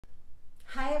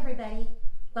Hi everybody,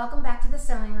 welcome back to the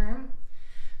sewing room.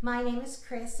 My name is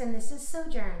Chris and this is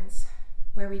Sewjourns,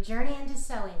 where we journey into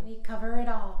sewing. We cover it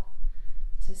all.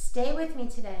 So stay with me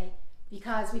today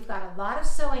because we've got a lot of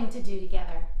sewing to do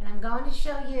together, and I'm going to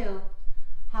show you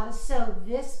how to sew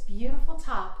this beautiful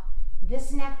top,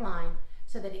 this neckline,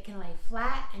 so that it can lay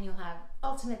flat and you'll have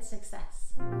ultimate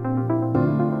success.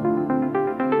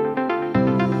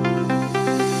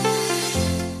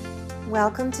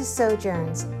 Welcome to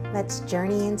Sewjourns. Let's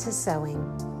journey into sewing.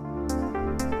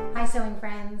 Hi sewing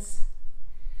friends.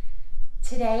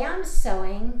 Today I'm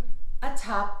sewing a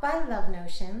top by Love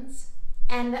Notions,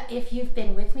 and if you've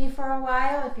been with me for a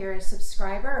while, if you're a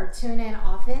subscriber or tune in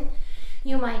often,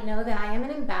 you might know that I am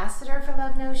an ambassador for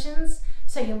Love Notions,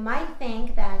 so you might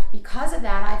think that because of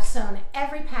that I've sewn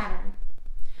every pattern.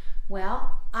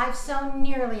 Well, I've sewn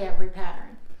nearly every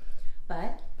pattern,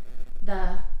 but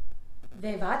the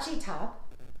Vivace top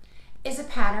is a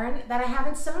pattern that I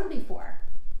haven't sewn before.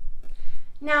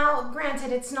 Now,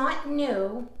 granted, it's not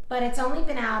new, but it's only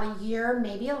been out a year,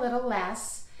 maybe a little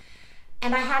less,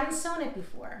 and I hadn't sewn it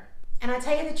before. And I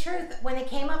tell you the truth, when it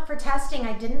came up for testing,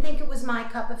 I didn't think it was my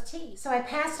cup of tea, so I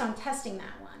passed on testing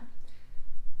that one.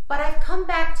 But I've come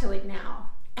back to it now,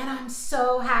 and I'm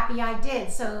so happy I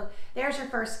did. So there's your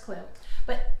first clue.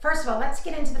 But first of all, let's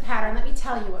get into the pattern. Let me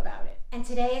tell you about it. And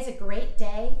today is a great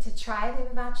day to try the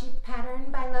Vivace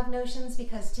Pattern by Love Notions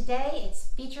because today it's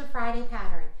Feature Friday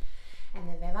pattern. And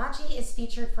the Vivace is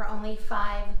featured for only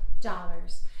 $5.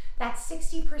 That's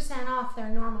 60% off their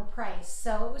normal price.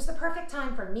 So it was the perfect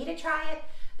time for me to try it,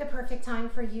 the perfect time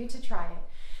for you to try it.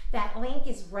 That link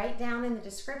is right down in the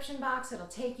description box. It'll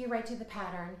take you right to the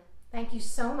pattern. Thank you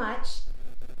so much.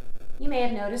 You may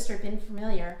have noticed or been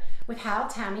familiar with how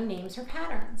Tammy names her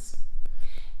patterns.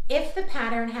 If the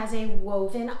pattern has a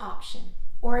woven option,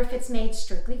 or if it's made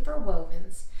strictly for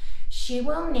wovens, she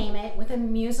will name it with a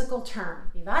musical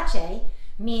term. Vivace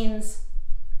means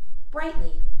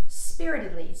brightly,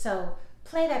 spiritedly. So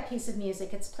play that piece of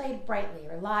music, it's played brightly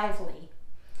or lively.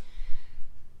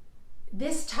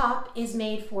 This top is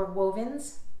made for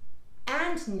wovens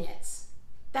and knits.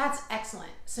 That's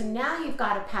excellent. So now you've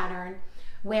got a pattern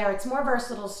where it's more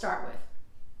versatile to start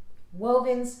with.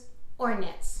 Wovens or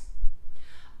knits.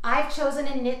 I've chosen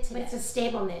a knit today. It's a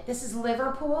stable knit. This is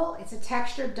Liverpool. It's a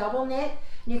textured double knit.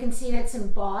 And you can see that it's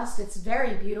embossed. It's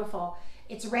very beautiful.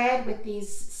 It's red with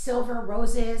these silver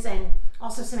roses and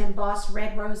also some embossed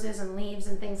red roses and leaves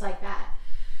and things like that.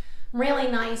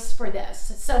 Really nice for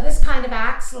this. So this kind of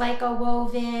acts like a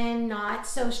woven, not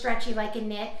so stretchy like a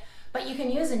knit, but you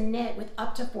can use a knit with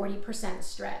up to 40%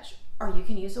 stretch, or you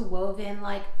can use a woven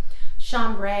like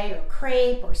chambray or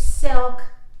crepe or silk.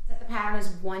 The pattern is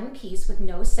one piece with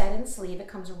no set-in sleeve. It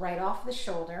comes right off the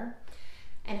shoulder.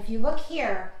 And if you look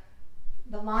here,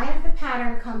 the line of the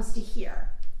pattern comes to here.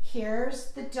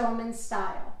 Here's the Dolman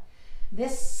style.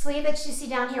 This sleeve that you see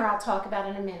down here, I'll talk about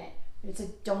in a minute. It's a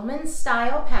Dolman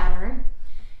style pattern.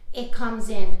 It comes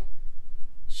in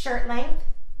shirt length,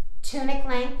 tunic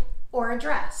length, or a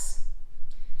dress.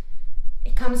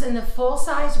 It comes in the full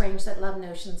size range that Love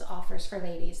Notions offers for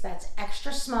ladies. That's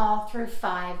extra small through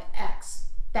 5X.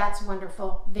 That's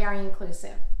wonderful, very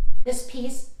inclusive. This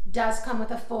piece does come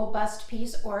with a full bust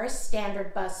piece or a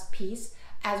standard bust piece,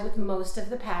 as with most of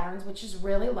the patterns, which is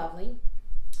really lovely.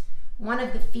 One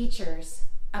of the features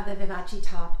of the Vivace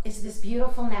top is this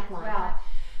beautiful neckline. Wow.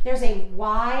 There's a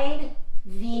wide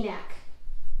V-neck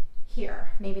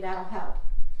here, maybe that'll help.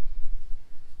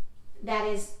 That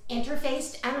is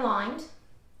interfaced and lined,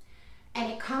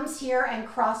 and it comes here and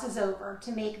crosses over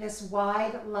to make this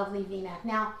wide, lovely V-neck.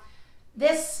 Now,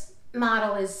 this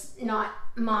model is not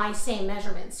my same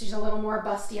measurements. She's a little more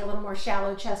busty, a little more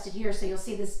shallow chested here, so you'll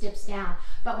see this dips down.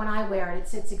 But when I wear it, it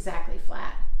sits exactly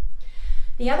flat.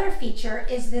 The other feature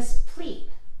is this pleat.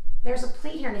 There's a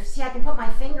pleat here, and if you see, I can put my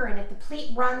finger in it. The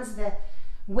pleat runs the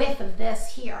width of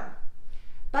this here.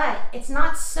 But it's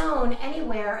not sewn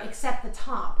anywhere except the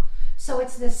top. So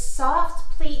it's this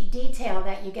soft pleat detail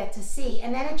that you get to see,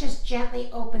 and then it just gently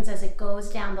opens as it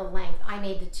goes down the length. I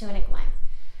made the tunic length.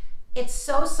 It's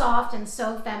so soft and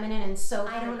so feminine and so,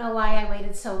 I don't know why I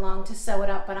waited so long to sew it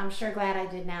up, but I'm sure glad I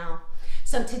did now.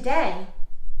 So today,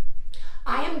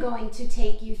 I am going to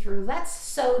take you through, let's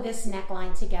sew this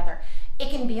neckline together. It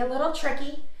can be a little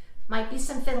tricky, might be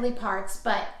some fiddly parts,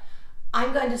 but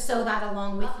I'm going to sew that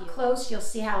along with you. Close, you'll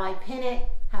see how I pin it,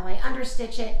 how I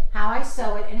understitch it, how I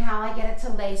sew it, and how I get it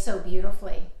to lay so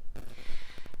beautifully.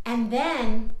 And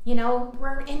then, you know,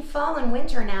 we're in fall and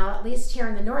winter now, at least here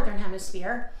in the Northern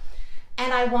Hemisphere.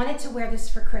 And I wanted to wear this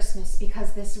for Christmas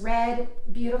because this red,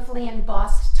 beautifully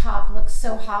embossed top looks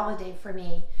so holiday for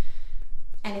me.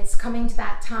 And it's coming to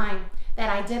that time. that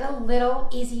I did a little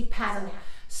easy pattern.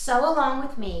 Sew along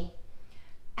with me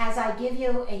as I give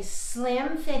you a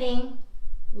slim fitting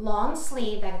long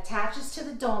sleeve that attaches to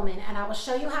the dolman, and I will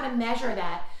show you how to measure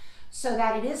that so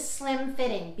that it is slim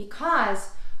fitting, because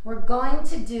we're going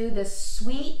to do the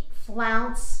sweet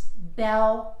flounce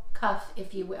bell cuff,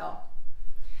 if you will.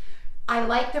 I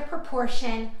like the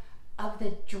proportion of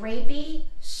the drapey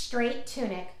straight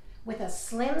tunic with a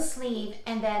slim sleeve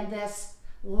and then this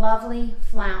lovely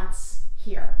flounce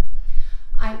here.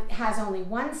 It has only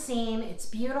one seam. It's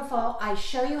beautiful. I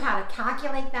show you how to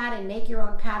calculate that and make your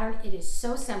own pattern. It is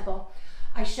so simple.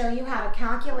 I show you how to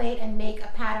calculate and make a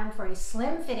pattern for a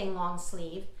slim fitting long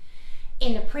sleeve.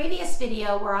 In the previous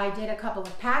video where I did a couple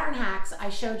of pattern hacks, I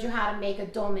showed you how to make a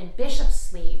dolman bishop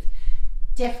sleeve.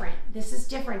 Different. This is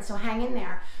different, so hang in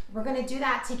there. We're going to do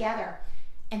that together.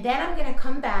 And then I'm going to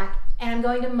come back and I'm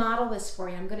going to model this for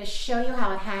you. I'm going to show you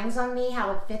how it hangs on me,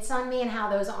 how it fits on me, and how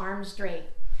those arms drape.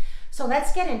 So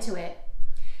let's get into it.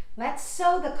 Let's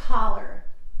sew the collar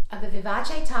of the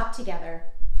Vivace top together,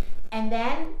 and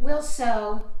then we'll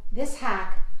sew this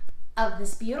hack of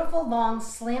this beautiful long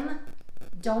slim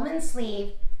dolman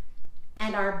sleeve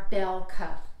and our bell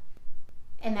cuff.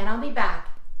 And then I'll be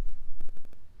back.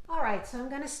 All right, so I'm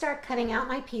going to start cutting out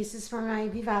my pieces for my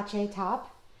Vivace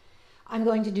top. I'm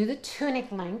going to do the tunic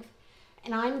length,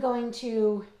 and I'm going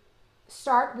to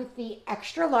start with the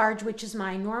extra large, which is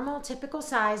my normal typical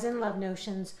size in Love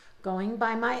Notions, going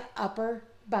by my upper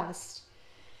bust.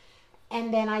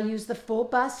 And then I use the full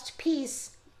bust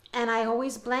piece, and I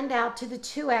always blend out to the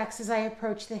 2X as I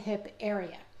approach the hip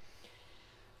area.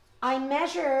 I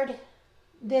measured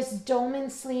this dolman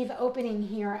sleeve opening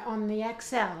here on the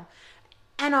XL,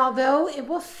 and although it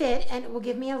will fit and it will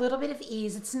give me a little bit of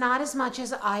ease, it's not as much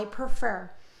as I prefer.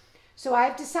 So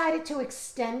I've decided to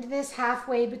extend this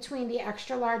halfway between the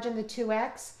extra large and the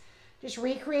 2X, just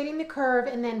recreating the curve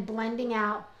and then blending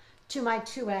out to my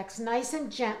 2X nice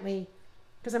and gently,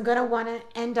 because I'm going to want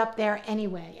to end up there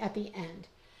anyway at the end.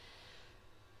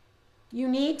 You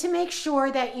need to make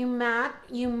sure that you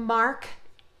mark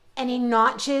any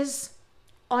notches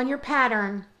on your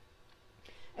pattern,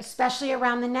 especially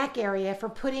around the neck area, for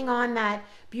putting on that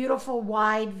beautiful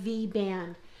wide V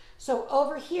band. So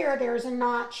over here, there's a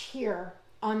notch here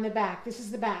on the back. This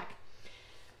is the back.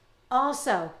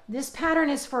 Also, this pattern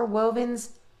is for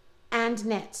wovens and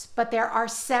knits, but there are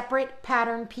separate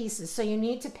pattern pieces. So you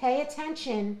need to pay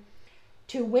attention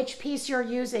to which piece you're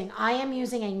using. I am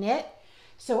using a knit.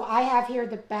 So I have here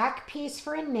the back piece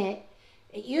for a knit.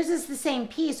 It uses the same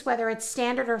piece, whether it's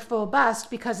standard or full bust,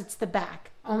 because it's the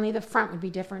back. Only the front would be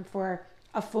different for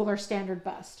a full or standard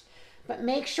bust. But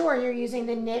make sure you're using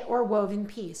the knit or woven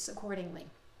piece accordingly.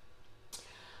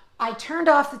 I turned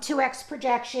off the 2X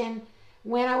projection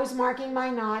when I was marking my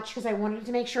notch because I wanted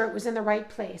to make sure it was in the right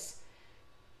place.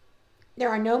 There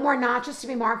are no more notches to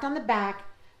be marked on the back,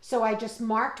 so I just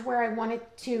marked where I wanted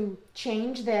to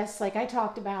change this, like I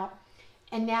talked about,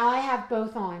 and now I have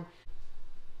both on.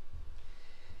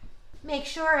 Make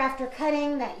sure after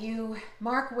cutting that you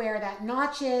mark where that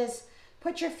notch is,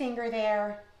 put your finger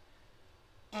there,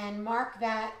 and mark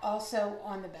that also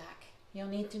on the back. You'll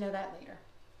need to know that later.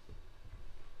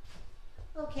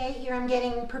 Okay, here I'm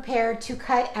getting prepared to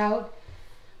cut out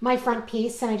my front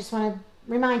piece, and I just want to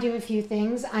remind you of a few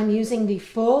things. I'm using the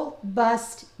full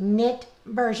bust knit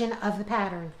version of the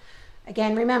pattern.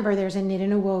 Again, remember there's a knit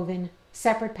and a woven,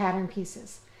 separate pattern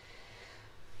pieces.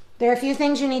 There are a few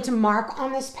things you need to mark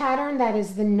on this pattern. That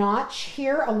is the notch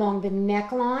here along the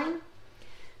neckline.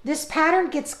 This pattern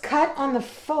gets cut on the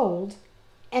fold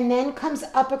and then comes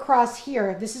up across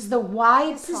here. This is the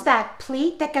wide, this is that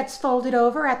pleat that gets folded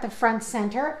over at the front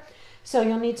center. So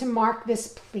you'll need to mark this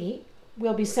pleat.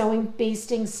 We'll be sewing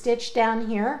basting stitch down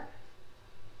here.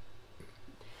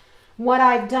 What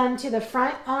I've done to the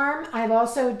front arm, I've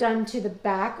also done to the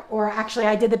back, or actually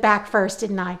I did the back first,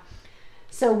 didn't I?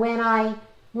 So when I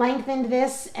lengthened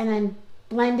this and then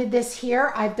blended this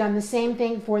here, I've done the same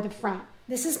thing for the front.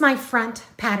 This is my front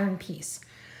pattern piece.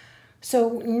 So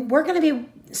we're going to be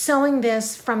sewing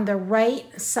this from the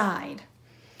right side.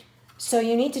 So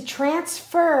you need to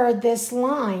transfer this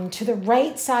line to the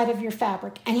right side of your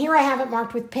fabric. And here I have it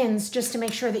marked with pins just to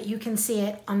make sure that you can see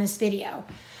it on this video.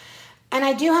 And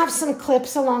I do have some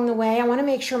clips along the way. I want to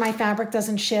make sure my fabric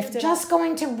doesn't shift. I'm just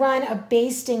going to run a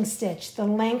basting stitch, the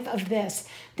length of this.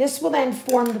 This will then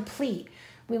form the pleat.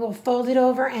 We will fold it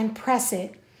over and press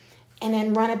it, and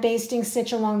then run a basting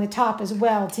stitch along the top as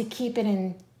well to keep it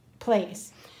in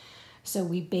place. So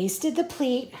we basted the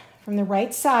pleat from the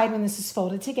right side when this is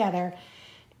folded together,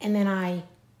 and then I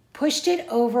pushed it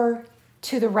over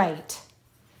to the right.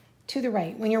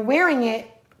 When you're wearing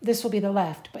it, this will be the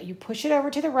left, but you push it over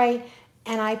to the right,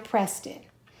 and I pressed it.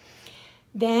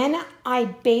 Then I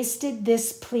basted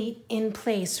this pleat in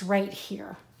place right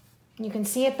here. You can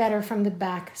see it better from the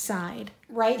back side.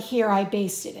 Right here I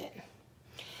basted it.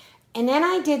 And then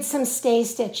I did some stay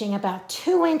stitching about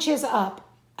 2 inches up.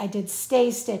 I did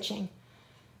stay stitching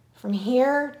from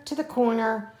here to the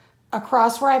corner,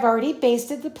 across where I've already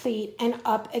basted the pleat, and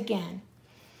up again.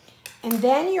 And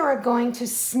then you are going to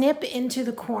snip into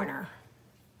the corner.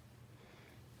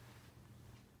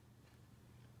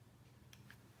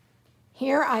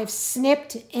 Here I've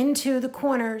snipped into the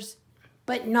corners,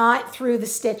 but not through the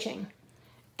stitching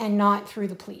and not through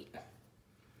the pleat.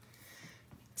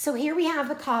 So here we have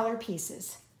the collar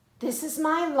pieces. This is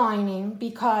my lining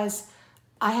because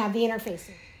I have the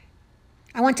interfacing.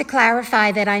 I want to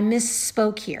clarify that I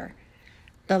misspoke here.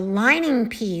 The lining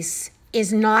piece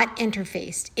is not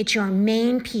interfaced. It's your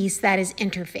main piece that is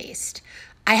interfaced.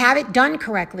 I have it done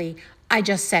correctly, I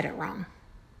just said it wrong.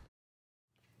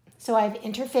 So I've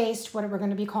interfaced what we're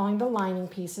going to be calling the lining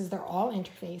pieces. They're all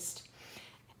interfaced.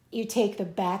 You take the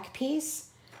back piece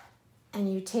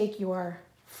and you take your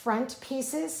front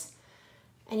pieces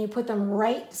and you put them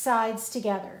right sides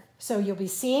together. So you'll be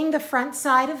seeing the front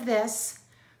side of this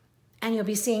and you'll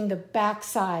be seeing the back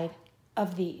side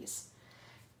of these.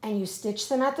 And you stitch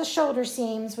them at the shoulder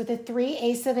seams with a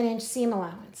 3/8 of an inch seam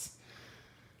allowance.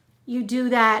 You do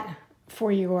that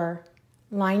for your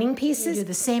lining pieces. You do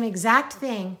the same exact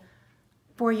thing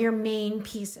for your main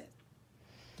pieces.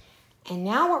 And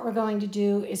now what we're going to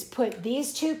do is put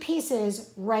these 2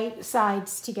 pieces right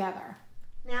sides together.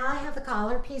 Now I have the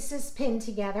collar pieces pinned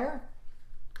together,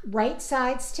 right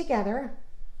sides together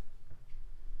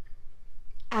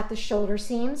at the shoulder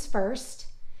seams first,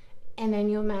 and then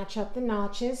you'll match up the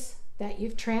notches that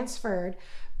you've transferred,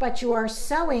 but you are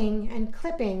sewing and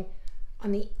clipping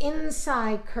on the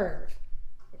inside curve.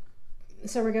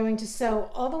 So we're going to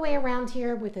sew all the way around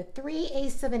here with a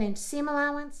 3/8 of an inch seam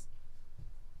allowance.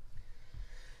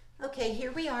 Okay,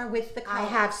 here we are with the collar. I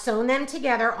have sewn them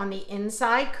together on the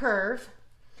inside curve,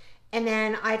 and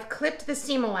then I've clipped the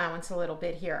seam allowance a little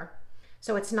bit here,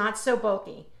 so it's not so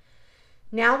bulky.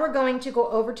 Now we're going to go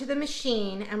over to the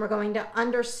machine and we're going to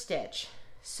understitch.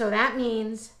 So that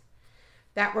means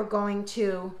that we're going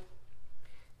to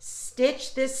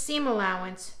stitch this seam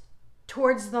allowance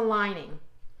towards the lining.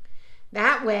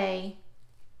 That way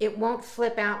it won't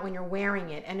flip out when you're wearing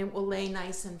it and it will lay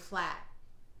nice and flat.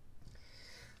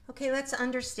 Okay, let's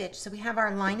understitch. So we have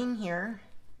our lining here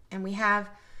and we have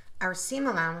our seam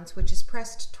allowance, which is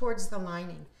pressed towards the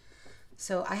lining.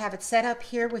 So I have it set up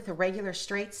here with a regular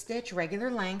straight stitch,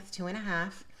 regular length,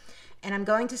 2.5, and I'm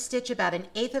going to stitch about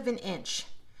 1/8 of an inch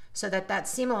so that that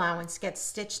seam allowance gets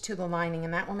stitched to the lining,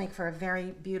 and that will make for a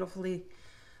very beautifully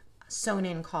sewn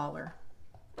in collar.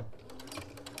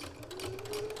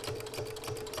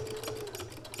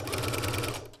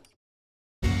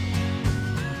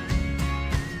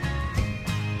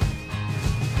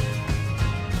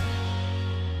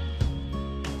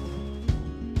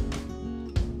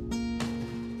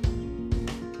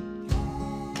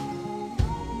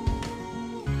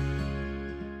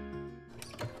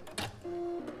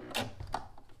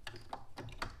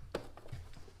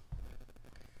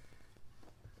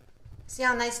 See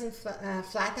how nice and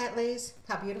flat that lays?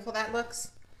 How beautiful that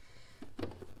looks?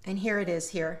 And here it is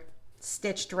here,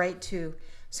 stitched right to.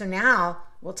 So now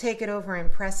we'll take it over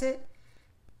and press it,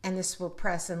 and this will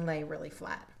press and lay really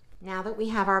flat. Now that we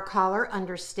have our collar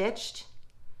understitched,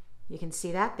 you can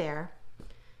see that there.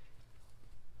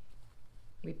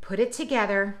 We put it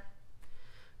together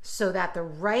so that the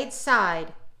right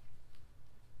side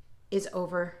is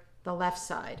over the left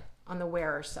side on the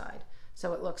wearer side.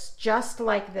 So it looks just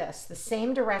like this, the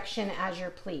same direction as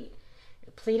your pleat.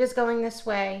 Your pleat is going this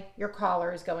way, your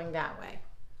collar is going that way.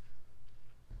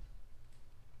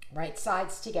 Right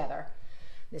sides together.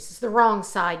 This is the wrong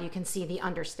side, you can see the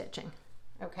understitching.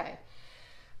 Okay.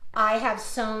 I have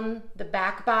sewn the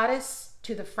back bodice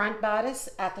to the front bodice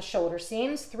at the shoulder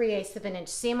seams, 3/8 of an inch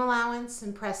seam allowance,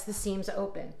 and press the seams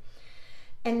open.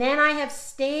 And then I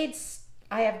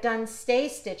have done stay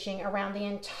stitching around the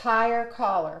entire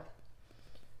collar,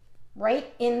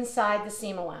 right inside the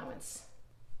seam allowance,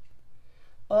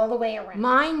 all the way around.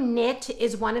 My knit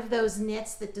is one of those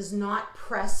knits that does not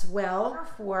press well.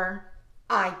 Therefore,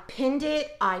 I pinned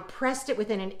it, I pressed it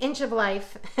within 1 inch of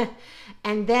life,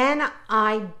 and then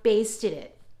I basted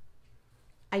it.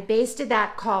 I basted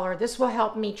that collar. This will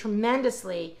help me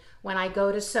tremendously when I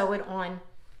go to sew it on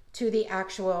to the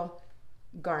actual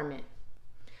garment.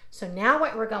 So now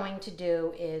what we're going to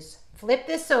do is flip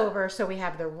this over so we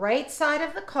have the right side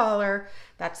of the collar,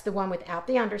 that's the one without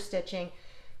the understitching,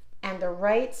 and the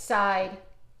right side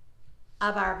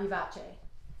of our vivace.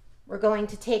 We're going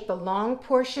to take the long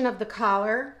portion of the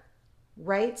collar,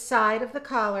 right side of the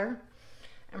collar,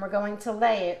 and we're going to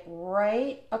lay it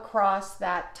right across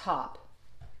that top,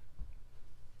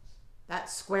 that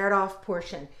squared off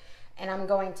portion. And I'm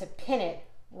going to pin it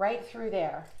right through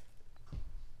there.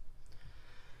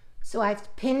 So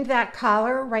I've pinned that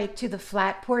collar right to the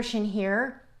flat portion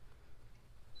here.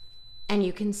 And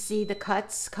you can see the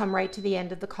cuts come right to the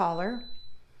end of the collar.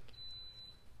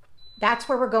 That's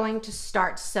where we're going to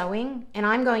start sewing, and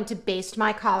I'm going to baste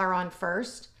my collar on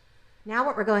first. Now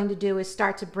what we're going to do is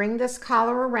start to bring this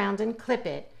collar around and clip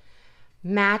it,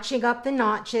 matching up the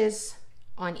notches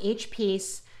on each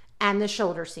piece and the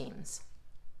shoulder seams.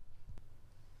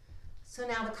 So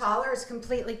now the collar is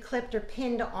completely clipped or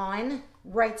pinned on,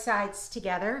 right sides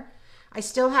together. I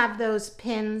still have those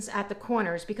pins at the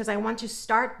corners because I want to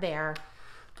start there.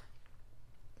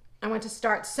 I want to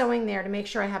start sewing there to make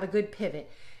sure I have a good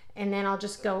pivot, and then I'll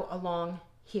just go along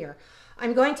here.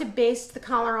 I'm going to baste the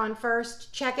collar on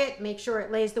first, check it, make sure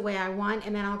it lays the way I want,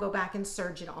 and then I'll go back and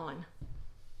serge it on.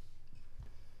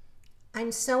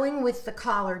 I'm sewing with the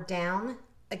collar down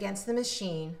against the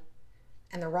machine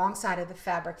and the wrong side of the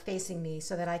fabric facing me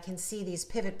so that I can see these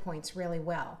pivot points really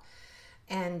well.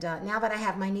 And now that I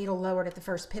have my needle lowered at the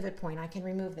first pivot point, I can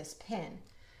remove this pin.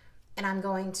 And I'm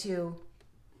going to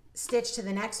stitch to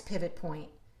the next pivot point,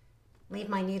 leave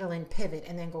my needle in pivot,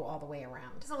 and then go all the way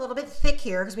around. It's a little bit thick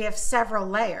here because we have several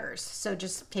layers, so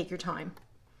just take your time.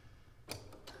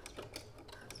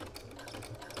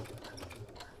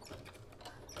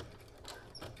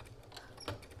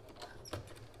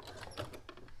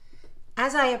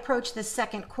 As I approach the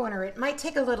second corner, it might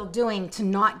take a little doing to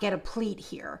not get a pleat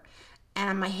here.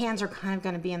 And my hands are kind of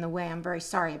going to be in the way. I'm very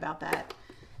sorry about that.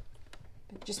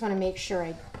 But just want to make sure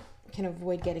I can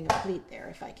avoid getting a pleat there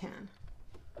if I can.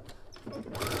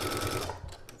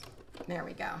 There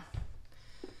we go.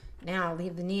 Now I'll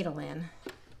leave the needle in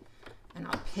and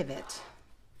I'll pivot,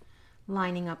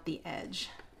 lining up the edge.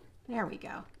 There we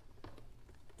go.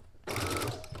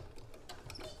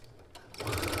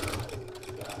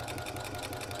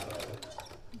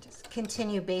 Just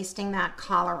continue basting that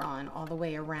collar on all the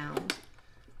way around.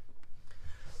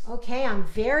 Okay, I'm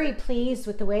very pleased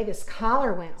with the way this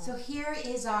collar went. So here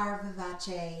is our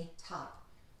Vivace top.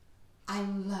 I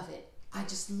love it. I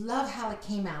just love how it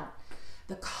came out.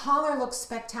 The collar looks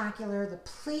spectacular. The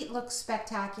pleat looks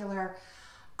spectacular.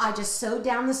 I just sewed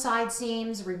down the side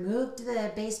seams, removed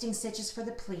the basting stitches for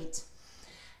the pleat.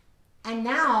 And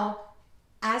now,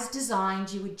 as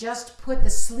designed, you would just put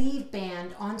the sleeve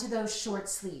band onto those short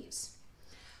sleeves.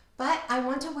 But I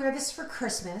want to wear this for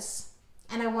Christmas,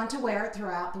 and I want to wear it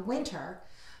throughout the winter.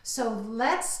 So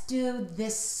let's do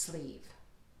this sleeve.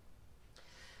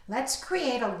 Let's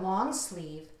create a long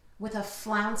sleeve with a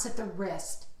flounce at the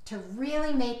wrist to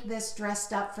really make this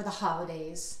dressed up for the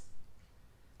holidays.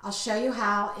 I'll show you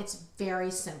how. It's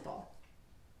very simple.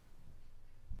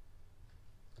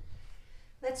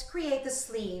 Let's create the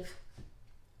sleeve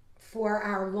for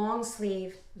our long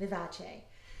sleeve Vivace.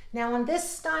 Now on this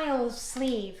style of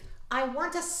sleeve, I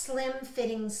want a slim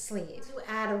fitting sleeve to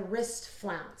add a wrist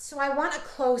flounce. So I want a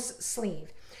close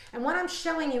sleeve. And what I'm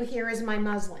showing you here is my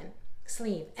muslin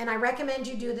sleeve. And I recommend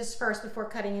you do this first before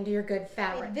cutting into your good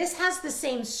fabric. This has the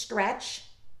same stretch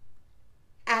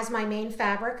as my main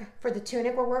fabric for the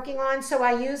tunic we're working on. So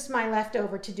I used my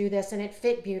leftover to do this and it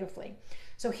fit beautifully.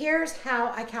 So here's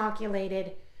how I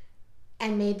calculated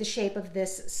and made the shape of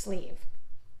this sleeve.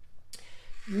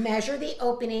 Measure the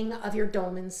opening of your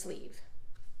dolman sleeve.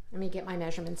 Let me get my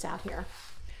measurements out here.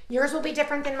 Yours will be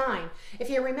different than mine. If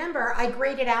you remember, I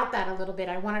graded out that a little bit.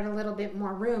 I wanted a little bit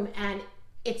more room and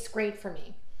it's great for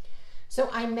me. So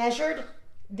I measured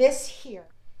this here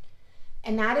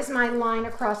and that is my line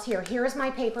across here. Here is my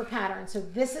paper pattern. So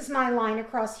this is my line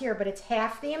across here, but it's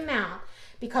half the amount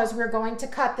because we're going to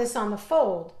cut this on the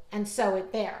fold and sew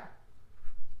it there.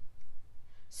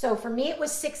 So for me, it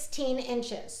was 16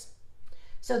 inches.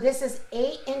 So this is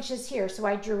 8 inches here. So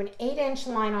I drew an 8-inch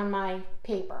line on my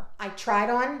paper. I tried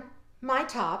on my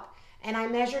top and I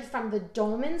measured from the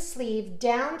dolman sleeve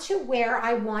down to where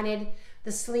I wanted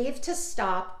the sleeve to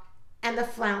stop and the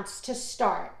flounce to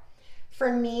start.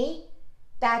 For me,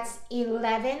 that's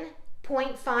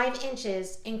 11.5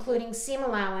 inches, including seam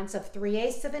allowance of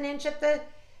 3/8 of an inch at the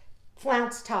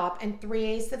flounce top and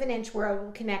 3/8 of an inch where it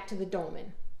will connect to the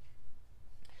dolman.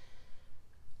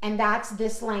 And that's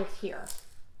this length here.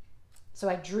 So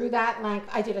I drew that length.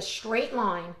 I did a straight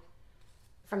line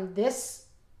from this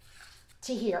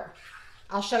to here.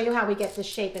 I'll show you how we get this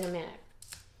shape in a minute.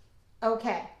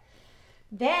 Okay.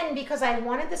 Then, because I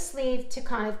wanted the sleeve to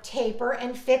kind of taper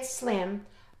and fit slim,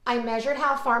 I measured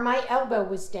how far my elbow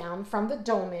was down from the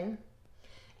dolman,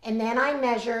 and then I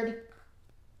measured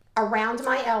around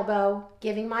my elbow,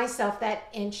 giving myself that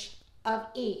inch of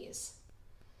ease.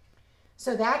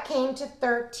 So that came to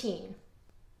 13.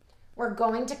 We're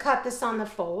going to cut this on the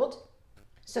fold,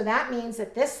 so that means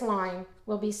that this line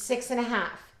will be 6.5.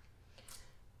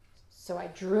 So I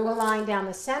drew a line down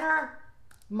the center,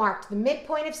 marked the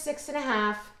midpoint of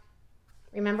 6.5.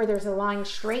 Remember, there's a line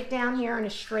straight down here and a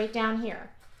straight down here.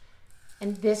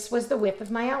 And this was the width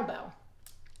of my elbow.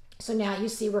 So now you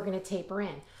see we're going to taper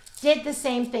in. Did the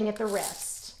same thing at the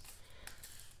wrist.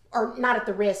 Or not at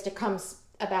the wrist, it comes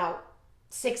about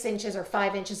 6 inches or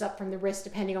 5 inches up from the wrist,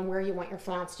 depending on where you want your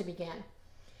flounce to begin.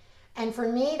 And for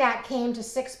me, that came to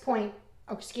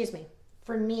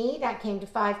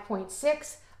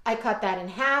 5.6. I cut that in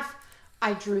half.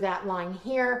 I drew that line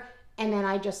here, and then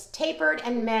I just tapered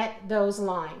and met those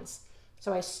lines.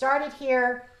 So I started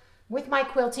here with my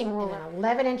quilting ruler,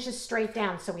 11 inches straight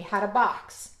down, so we had a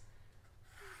box.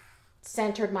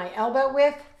 Centered my elbow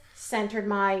width, centered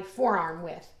my forearm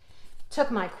width. Took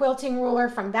my quilting ruler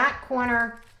from that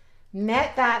corner,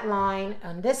 met that line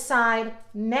on this side,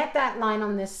 met that line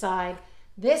on this side.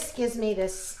 This gives me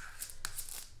this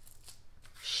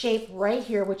shape right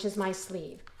here, which is my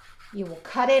sleeve. You will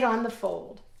cut it on the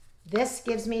fold. This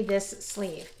gives me this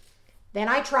sleeve. Then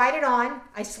I tried it on,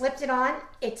 I slipped it on.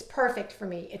 It's perfect for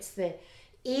me. It's the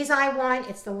ease I want,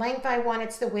 it's the length I want,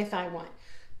 it's the width I want.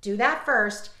 Do that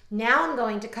first. Now I'm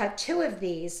going to cut 2 of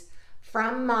these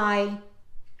from my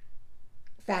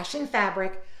fashion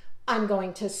fabric. I'm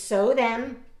going to sew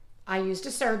them. I used a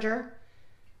serger.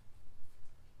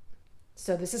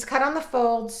 So this is cut on the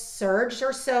fold, serge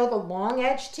or sew the long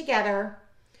edge together.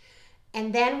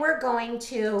 And then we're going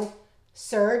to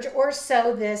serge or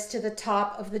sew this to the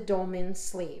top of the dolman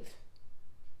sleeve.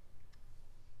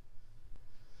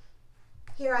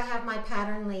 Here I have my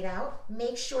pattern laid out.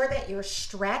 Make sure that your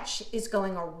stretch is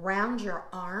going around your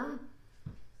arm.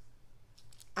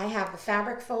 I have the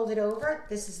fabric folded over.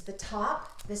 This is the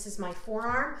top. This is my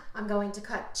forearm. I'm going to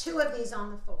cut 2 of these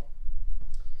on the fold.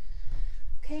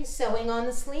 Okay, sewing on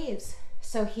the sleeves.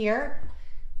 So here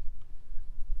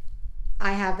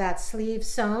I have that sleeve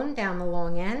sewn down the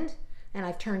long end, and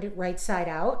I've turned it right side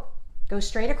out. Go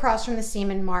straight across from the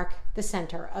seam and mark the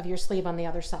center of your sleeve on the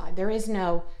other side. There is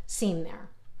no seam there,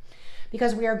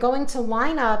 because we are going to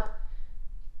line up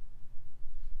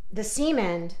the seam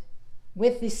end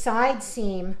with the side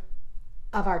seam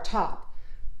of our top.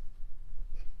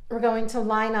 We're going to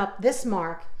line up this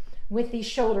mark with the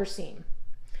shoulder seam.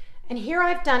 And here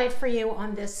I've done it for you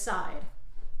on this side.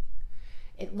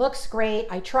 It looks great.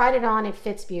 I tried it on, it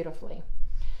fits beautifully.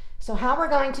 So how we're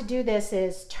going to do this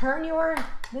is turn your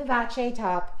Vivace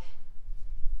top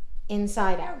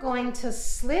inside out. We're going to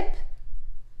slip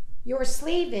your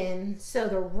sleeve in so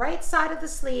the right side of the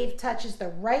sleeve touches the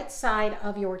right side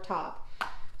of your top.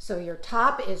 So your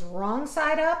top is wrong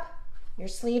side up, your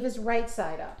sleeve is right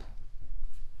side up.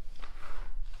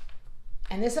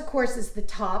 And this, of course, is the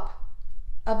top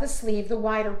of the sleeve, the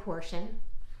wider portion.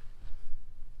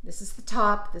 This is the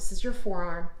top, this is your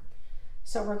forearm.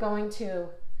 So we're going to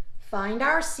find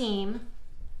our seam.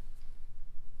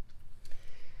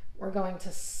 We're going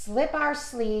to slip our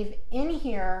sleeve in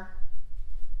here,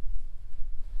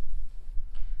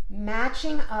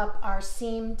 matching up our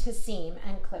seam to seam,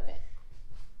 and clip it.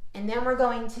 And then we're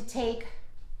going to take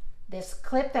this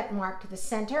clip that marked the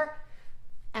center,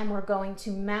 and we're going to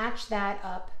match that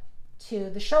up to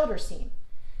the shoulder seam.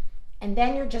 And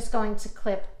then you're just going to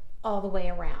clip all the way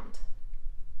around.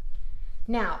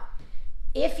 Now,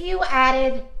 if you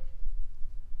added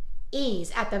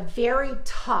ease at the very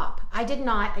top, I did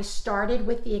not, I started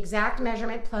with the exact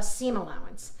measurement plus seam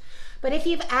allowance. But if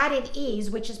you've added ease,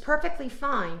 which is perfectly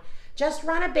fine, just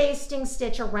run a basting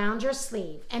stitch around your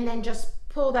sleeve and then just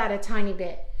pull that a tiny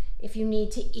bit if you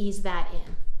need to ease that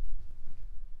in.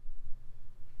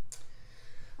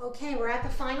 Okay, we're at the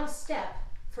final step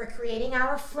for creating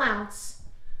our flounce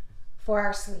for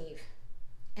our sleeve.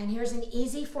 And here's an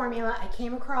easy formula I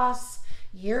came across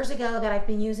years ago that I've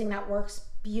been using that works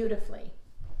beautifully.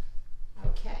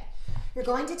 Okay, you're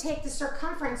going to take the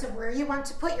circumference of where you want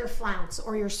to put your flounce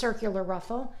or your circular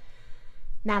ruffle.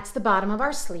 That's the bottom of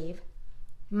our sleeve,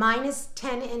 minus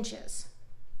 10 inches.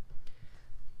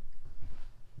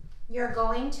 You're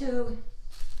going to,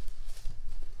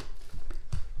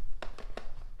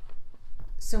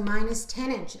 so minus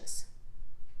 10 inches.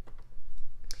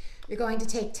 You're going to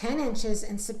take 10 inches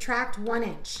and subtract 1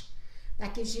 inch.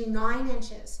 That gives you 9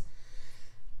 inches.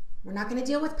 We're not going to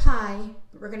deal with pi,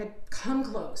 but we're going to come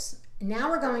close.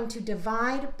 Now we're going to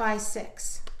divide by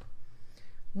 6.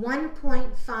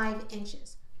 1.5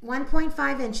 inches.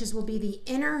 1.5 inches will be the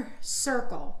inner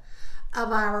circle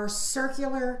of our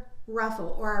circular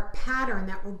ruffle or our pattern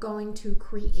that we're going to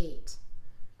create.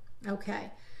 Okay,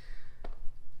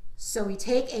 so we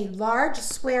take a large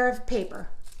square of paper.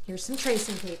 Here's some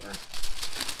tracing paper.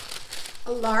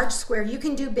 A large square, you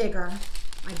can do bigger.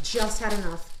 I just had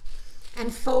enough.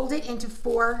 And fold it into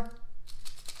 4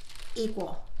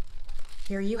 equal.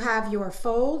 Here you have your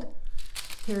fold,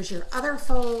 here's your other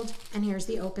fold, and here's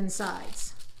the open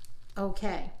sides.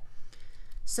 Okay,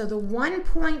 so the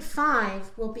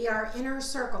 1.5 will be our inner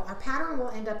circle. Our pattern will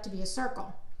end up to be a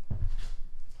circle.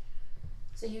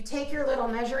 So you take your little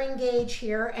measuring gauge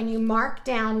here and you mark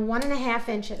down 1.5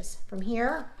 inches from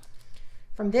here,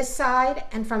 from this side,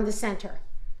 and from the center,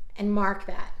 and mark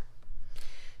that.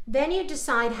 Then you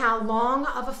decide how long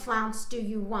of a flounce do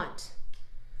you want.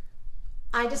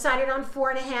 I decided on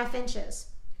 4.5 inches.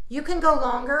 You can go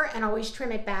longer and always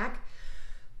trim it back.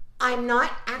 I'm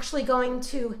not actually going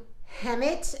to hem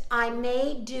it. I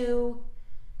may do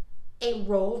a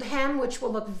rolled hem, which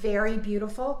will look very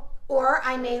beautiful, or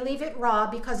I may leave it raw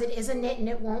because it is a knit and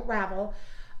it won't ravel.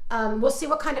 We'll see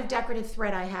what kind of decorative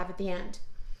thread I have at the end.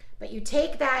 But you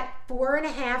take that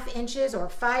 4.5 inches or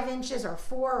 5 inches or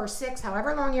 4 or 6,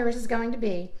 however long yours is going to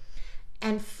be,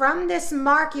 and from this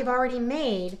mark you've already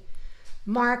made,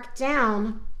 mark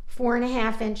down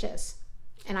 4.5 inches.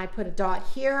 And I put a dot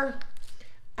here.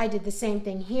 I did the same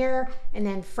thing here. And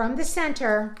then from the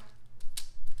center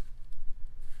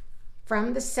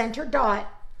dot,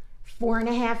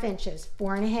 4.5 inches,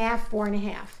 4.5,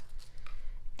 4.5.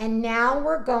 And now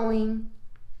we're going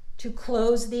to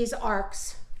close these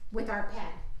arcs with our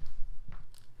pen.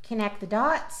 Connect the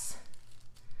dots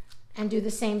and do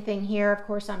the same thing here. Of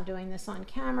course, I'm doing this on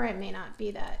camera. It may not be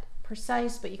that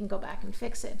precise, but you can go back and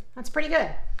fix it. That's pretty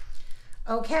good.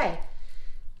 Okay,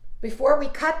 before we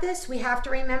cut this, we have to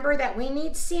remember that we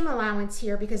need seam allowance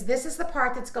here because this is the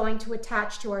part that's going to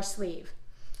attach to our sleeve.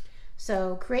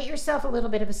 So create yourself a little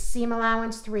bit of a seam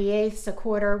allowance, 3/8, a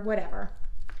quarter, whatever.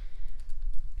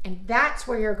 And that's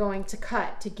where you're going to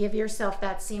cut to give yourself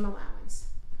that seam allowance.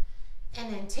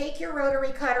 And then take your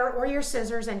rotary cutter or your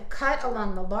scissors and cut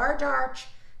along the large arch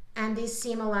and the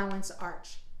seam allowance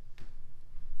arch.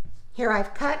 Here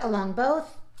I've cut along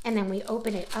both, and then we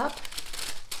open it up.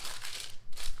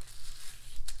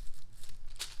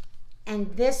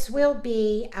 And this will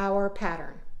be our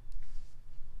pattern.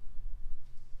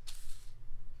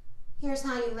 Here's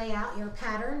how you lay out your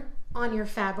pattern on your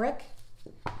fabric.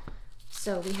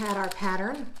 So we had our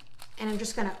pattern, and I'm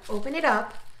just going to open it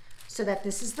up so that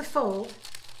this is the fold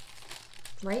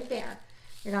right there.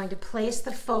 You're going to place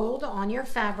the fold on your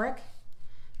fabric.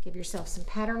 Give yourself some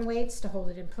pattern weights to hold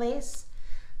it in place.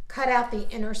 Cut out the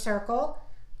inner circle,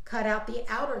 cut out the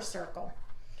outer circle,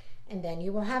 and then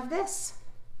you will have this.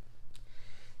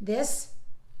 This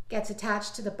gets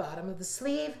attached to the bottom of the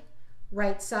sleeve,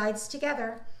 right sides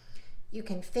together. You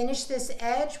can finish this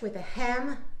edge with a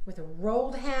hem, with a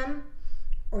rolled hem,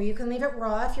 or you can leave it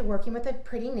raw if you're working with a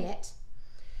pretty knit.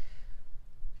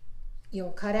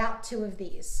 You'll cut out 2 of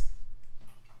these.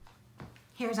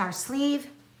 Here's our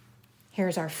sleeve.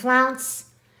 Here's our flounce,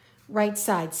 right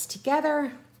sides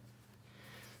together.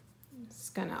 It's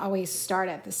gonna always start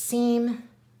at the seam,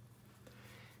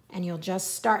 and you'll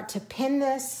just start to pin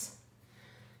this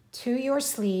to your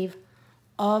sleeve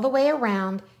all the way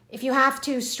around. If you have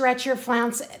to stretch your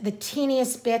flounce the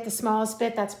teeniest bit, the smallest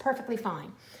bit, that's perfectly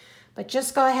fine. But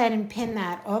just go ahead and pin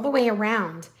that all the way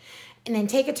around, and then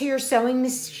take it to your sewing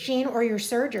machine or your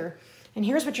serger. And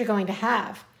here's what you're going to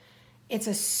have. It's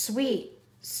a sweet,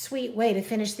 sweet way to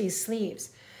finish these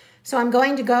sleeves. So I'm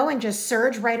going to go and just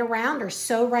serge right around or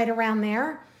sew right around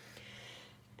there.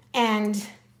 And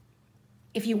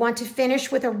if you want to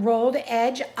finish with a rolled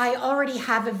edge, I already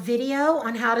have a video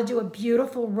on how to do a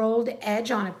beautiful rolled edge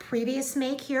on a previous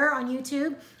make here on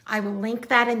YouTube. I will link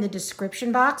that in the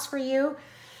description box for you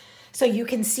so you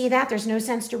can see that. There's no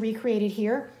sense to recreate it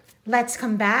here. Let's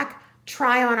come back,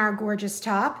 try on our gorgeous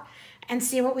top, and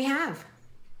see what we have.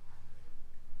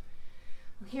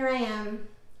 Here I am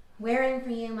wearing for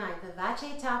you my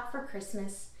Vivace top for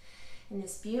Christmas in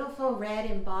this beautiful red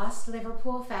embossed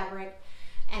Liverpool fabric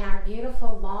and our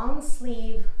beautiful long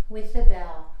sleeve with the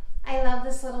bell. I love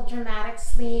this little dramatic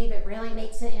sleeve. It really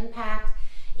makes an impact.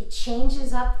 It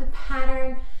changes up the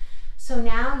pattern. So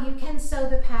now you can sew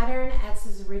the pattern as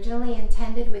is originally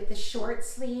intended with the short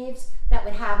sleeves that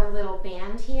would have a little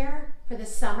band here for the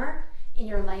summer in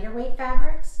your lighter weight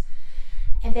fabrics.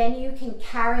 And then you can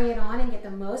carry it on and get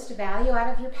the most value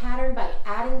out of your pattern by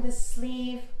adding the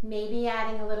sleeve, maybe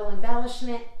adding a little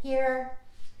embellishment here.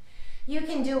 You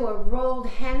can do a rolled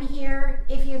hem here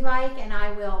if you'd like, and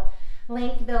I will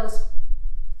link those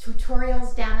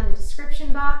tutorials down in the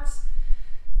description box.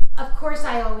 Of course,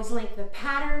 I always link the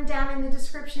pattern down in the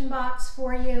description box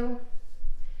for you.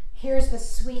 Here's the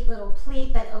sweet little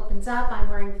pleat that opens up. I'm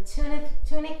wearing the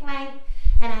tunic length,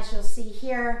 and as you'll see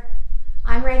here,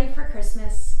 I'm ready for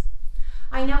Christmas.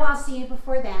 I know I'll see you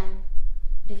before then,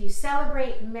 but if you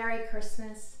celebrate, Merry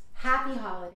Christmas, Happy Holidays.